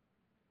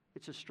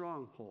 It's a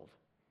stronghold.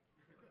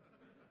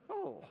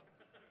 Oh,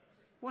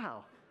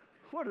 wow.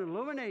 What an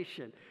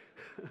illumination.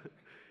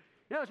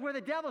 You know, it's where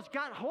the devil's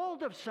got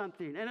hold of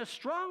something, and a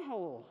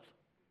stronghold.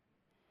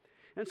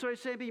 And so he's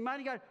saying, be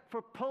mighty God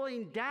for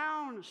pulling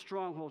down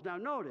strongholds. Now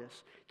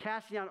notice,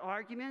 casting out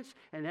arguments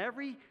and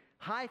every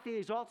high thing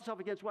exalts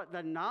itself against what?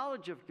 The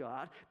knowledge of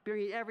God,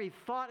 bringing every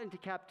thought into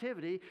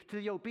captivity to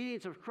the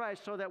obedience of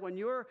Christ, so that when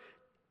you're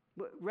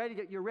ready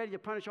to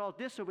punish all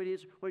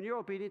disobedience when your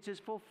obedience is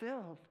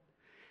fulfilled.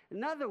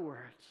 In other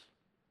words,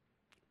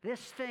 this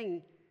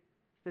thing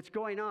that's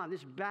going on,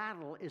 this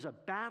battle, is a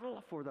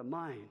battle for the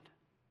mind.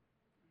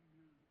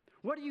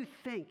 What do you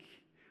think?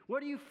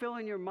 What are you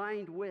filling your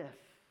mind with?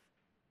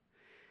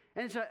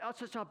 And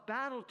it's a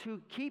battle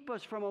to keep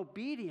us from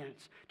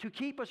obedience, to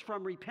keep us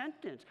from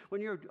repentance.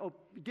 When you're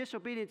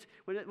disobedience,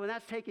 when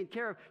that's taken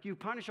care of, you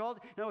punish all. In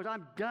other words,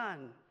 I'm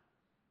done.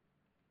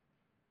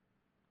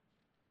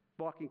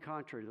 Walking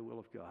contrary to the will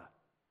of God.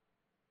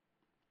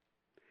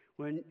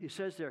 When it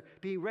says there,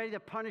 being ready to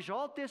punish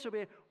all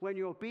disobedience when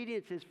your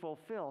obedience is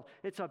fulfilled.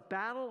 It's a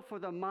battle for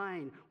the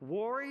mind.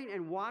 Warring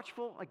and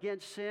watchful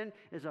against sin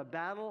is a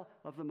battle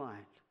of the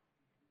mind.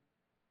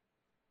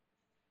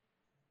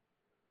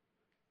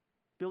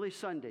 Billy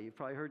Sunday, you've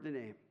probably heard the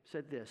name,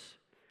 said this: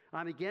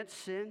 I'm against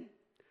sin.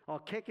 I'll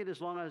kick it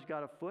as long as I've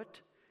got a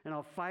foot, and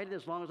I'll fight it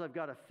as long as I've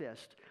got a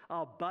fist.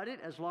 I'll butt it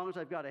as long as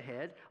I've got a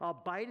head. I'll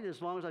bite it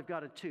as long as I've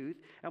got a tooth.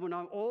 And when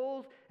I'm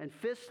old and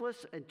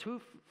fistless and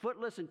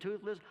footless and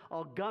toothless,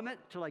 I'll gum it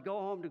till I go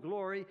home to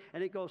glory,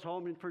 and it goes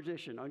home in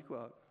perdition,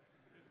 unquote.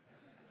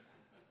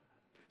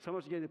 Some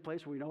of us are getting to the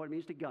place where we know what it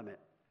means to gum it.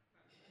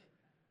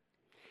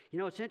 You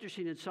know, it's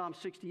interesting in Psalm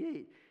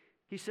 68.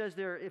 He says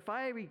there, if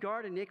I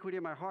regard iniquity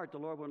in my heart, the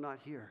Lord will not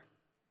hear.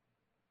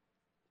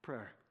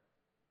 Prayer.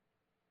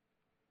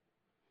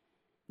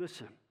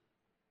 Listen.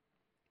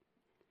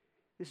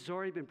 This has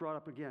already been brought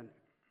up again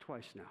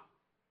twice now.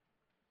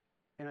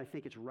 And I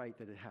think it's right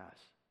that it has.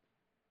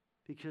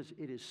 Because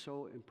it is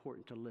so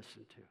important to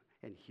listen to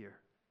and hear.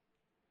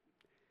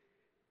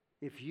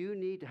 If you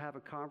need to have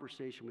a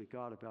conversation with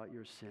God about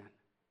your sin,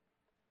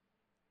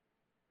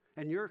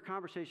 and your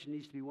conversation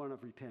needs to be one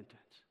of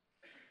repentance,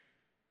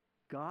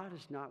 God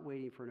is not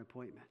waiting for an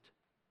appointment.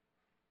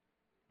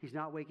 He's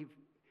not waiting.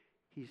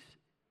 He's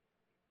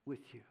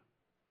with you.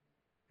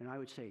 And I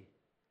would say,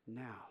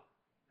 now,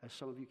 as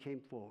some of you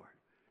came forward,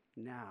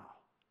 now,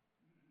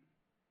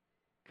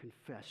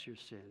 confess your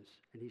sins.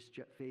 And he's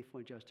faithful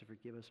and just to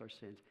forgive us our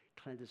sins,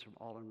 cleanse us from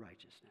all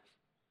unrighteousness.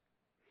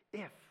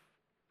 If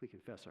we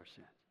confess our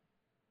sins.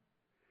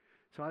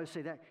 So I would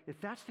say that if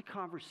that's the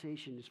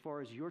conversation as far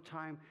as your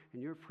time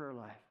and your prayer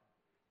life,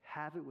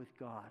 have it with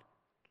God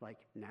like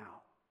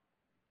now.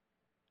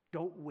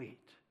 Don't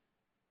wait.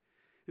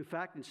 In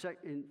fact,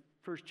 in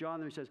 1 John,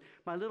 there he says,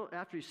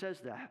 after he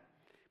says that,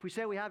 if we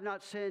say we have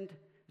not sinned,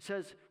 it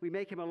says we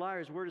make him a liar,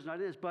 his word is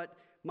not in us.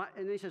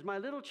 And he says, my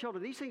little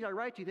children, these things I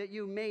write to you that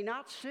you may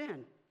not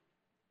sin.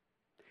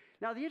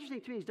 Now, the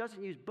interesting thing is he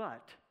doesn't use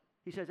but,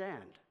 he says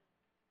and.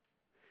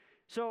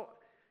 So,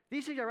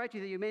 these things I write to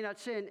you that you may not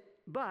sin,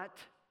 but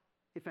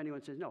if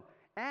anyone says no.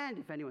 And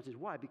if anyone says,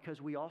 why?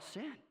 Because we all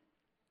sin.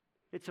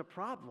 It's a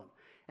problem.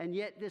 And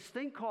yet this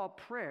thing called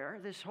prayer,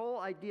 this whole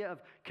idea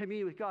of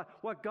communion with God,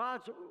 what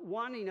God's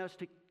wanting us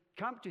to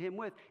come to him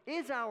with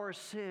is our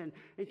sin,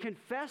 and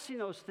confessing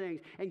those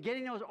things and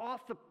getting those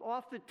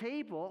off the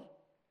table,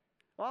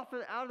 out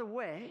of the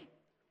way.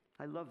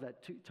 I love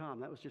that too, Tom.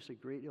 That was just a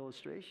great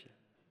illustration.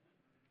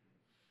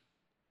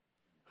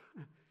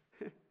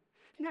 Isn't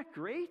that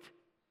great?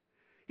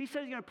 He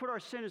says he's going to put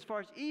our sin as far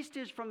as east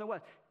is from the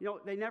west. You know,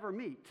 they never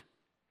meet.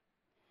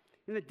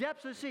 In the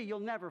depths of the sea, you'll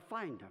never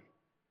find them.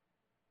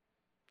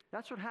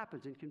 That's what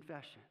happens in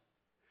confession.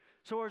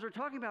 So as we're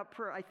talking about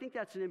prayer, I think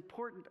that's an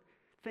important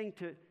thing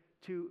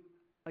to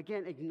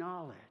again,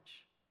 acknowledge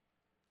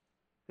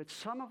that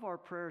some of our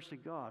prayers to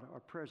God are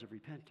prayers of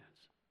repentance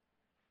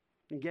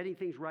and getting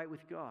things right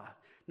with God.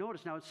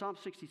 Notice now in Psalm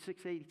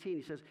 66:18,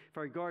 he says, if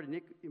I regard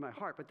iniquity in my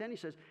heart. But then he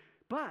says,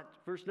 but,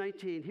 verse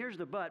 19, here's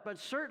the but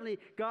certainly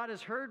God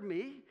has heard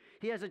me.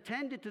 He has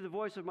attended to the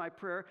voice of my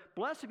prayer.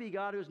 Blessed be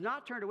God who has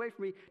not turned away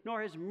from me,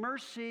 nor his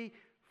mercy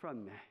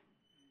from me.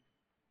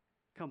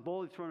 Come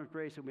boldly to the throne of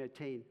grace and we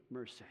attain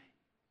mercy.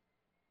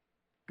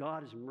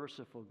 God is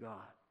merciful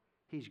God.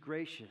 He's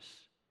gracious.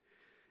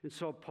 And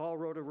so Paul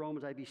wrote to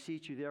Romans, I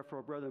beseech you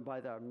therefore, brethren, by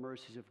the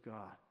mercies of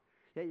God,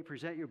 that you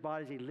present your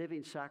bodies a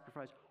living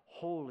sacrifice,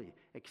 holy,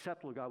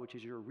 acceptable to God, which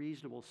is your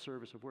reasonable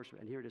service of worship.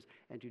 And here it is,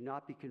 and do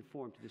not be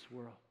conformed to this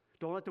world.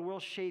 Don't let the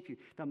world shape you.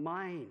 The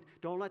mind,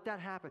 don't let that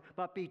happen.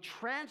 But be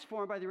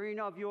transformed by the renewing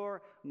of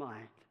your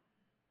mind.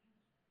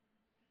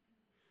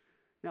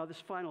 Now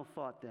this final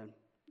thought then.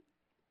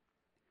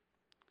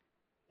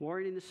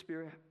 Warring in the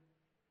Spirit,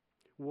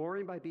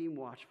 warring by being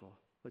watchful,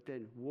 but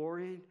then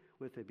warring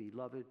with a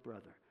beloved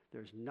brother.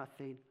 There's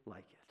nothing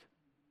like it.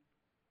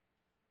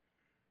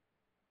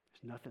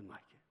 There's nothing like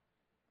it.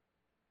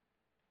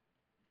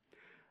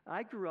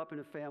 I grew up in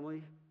a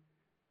family,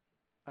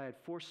 I had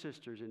 4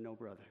 sisters and no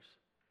brothers.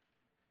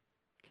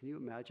 Can you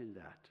imagine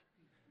that?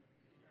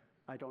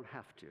 I don't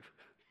have to.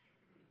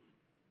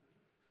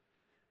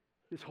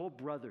 This whole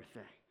brother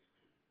thing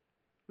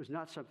was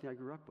not something I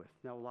grew up with.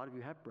 Now, a lot of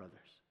you have brothers.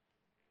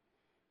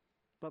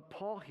 But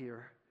Paul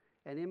here,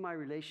 and in my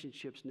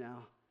relationships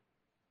now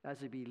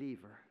as a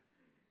believer,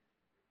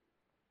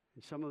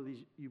 and some of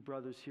you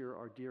brothers here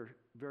are dear,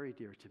 very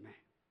dear to me.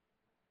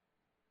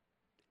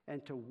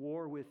 And to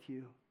war with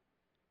you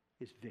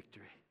is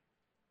victory.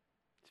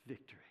 It's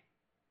victory.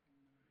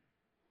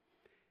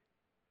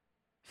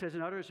 He says,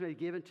 and others may be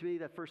given to me.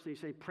 That first thing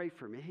he's saying, pray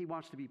for me. He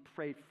wants to be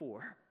prayed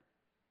for.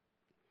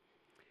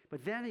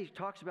 But then he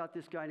talks about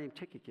this guy named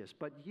Tychicus.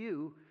 But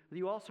you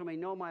also may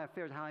know my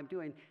affairs, how I'm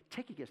doing.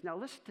 Tychicus. Now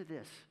listen to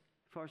this.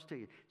 far as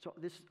taking. So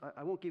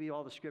I won't give you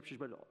all the scriptures,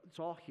 but it's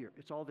all here.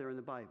 It's all there in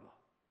the Bible.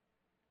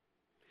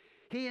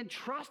 He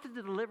entrusted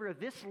the delivery of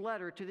this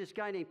letter to this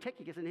guy named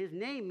Tychicus, and his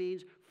name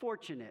means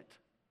fortunate.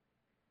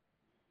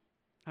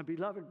 A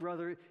beloved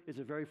brother is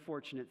a very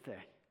fortunate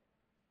thing.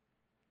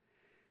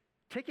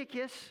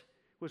 Tychicus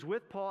was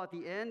with Paul at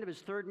the end of his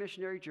third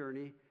missionary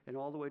journey and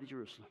all the way to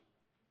Jerusalem.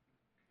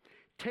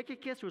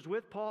 Tychicus was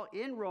with Paul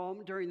in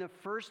Rome during the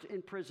first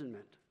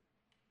imprisonment,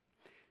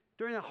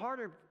 during the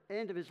harder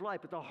end of his life,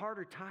 but the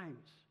harder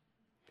times.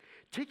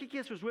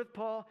 Tychicus was with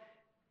Paul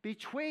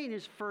between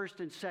his first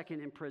and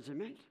second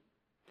imprisonment.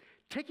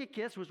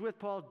 Tychicus was with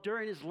Paul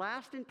during his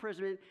last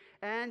imprisonment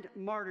and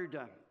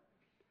martyrdom.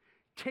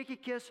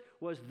 Tychicus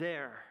was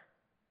there.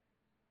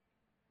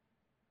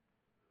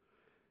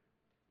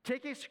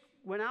 Tychicus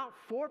went out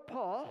for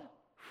Paul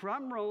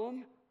from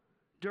Rome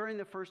during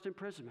the first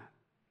imprisonment.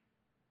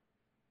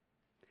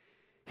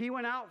 He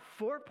went out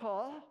for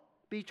Paul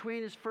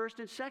between his first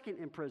and second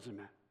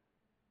imprisonment.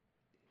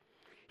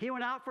 He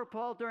went out for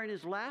Paul during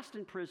his last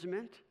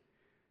imprisonment,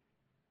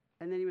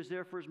 and then he was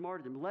there for his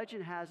martyrdom.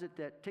 Legend has it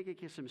that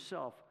Tychicus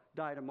himself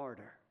died a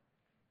martyr.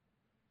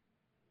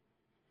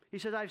 He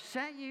says, I've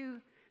sent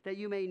you that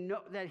you may know,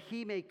 that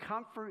he may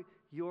comfort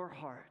your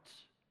hearts.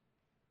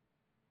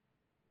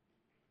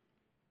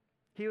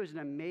 He was an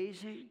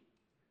amazing,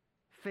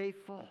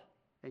 faithful,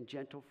 and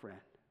gentle friend.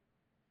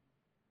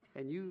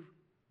 And you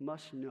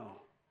must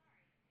know.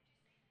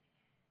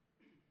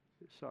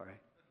 Sorry.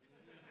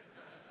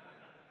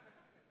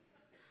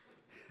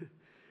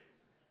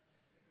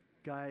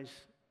 Guys,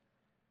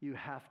 you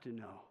have to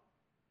know.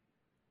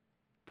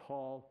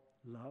 Paul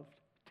loved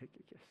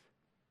Tychicus.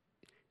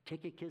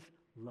 Tychicus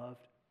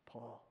loved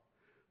Paul.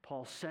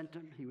 Paul sent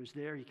him. He was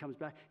there. He comes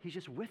back. He's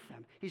just with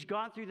them. He's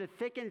gone through the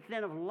thick and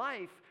thin of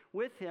life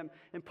with him.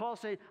 And Paul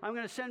saying, I'm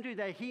going to send you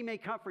that he may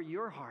comfort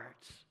your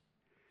hearts.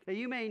 That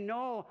you may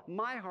know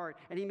my heart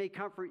and he may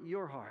comfort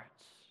your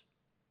hearts.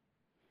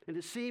 And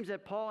it seems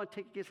that Paul and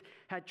Tychicus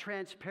had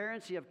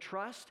transparency of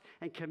trust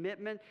and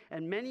commitment,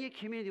 and many a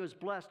community was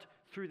blessed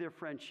through their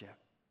friendship.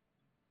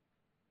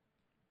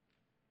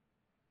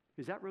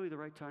 Is that really the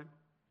right time?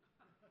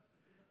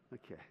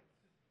 Okay.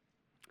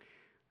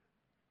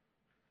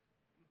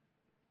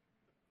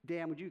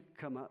 Dan, would you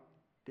come up?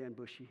 Dan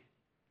Bushy.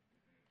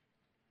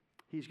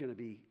 He's going to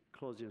be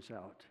closing us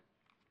out.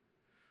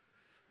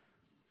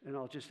 And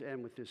I'll just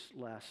end with this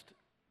last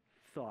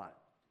thought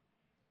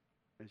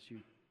as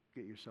you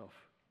get yourself.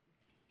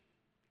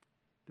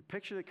 The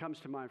picture that comes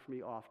to mind for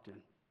me often,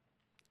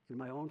 in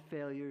my own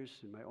failures,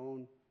 in my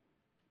own,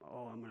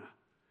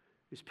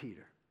 is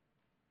Peter.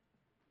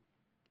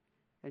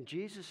 And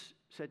Jesus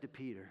said to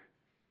Peter,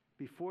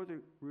 before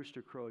the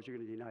rooster crows, you're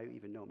going to deny you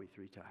even know me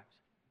 3 times.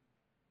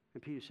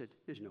 And Peter said,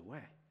 there's no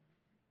way.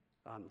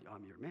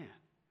 I'm your man.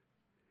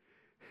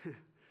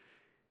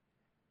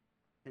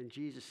 And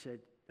Jesus said,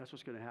 that's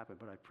what's going to happen,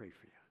 but I prayed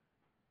for you.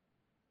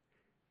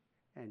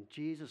 And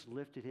Jesus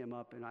lifted him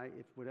up, and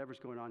if whatever's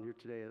going on here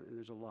today, and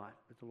there's a lot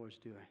that the Lord's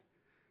doing,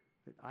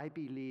 but I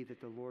believe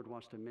that the Lord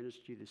wants to minister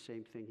to you the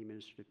same thing he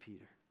ministered to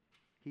Peter.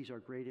 He's our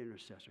great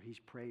intercessor. He's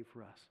praying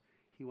for us.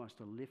 He wants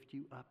to lift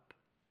you up,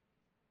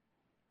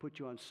 put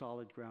you on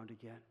solid ground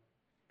again,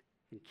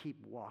 and keep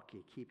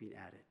walking, keeping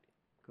at it.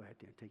 Go ahead,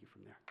 Dan, take it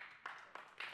from there.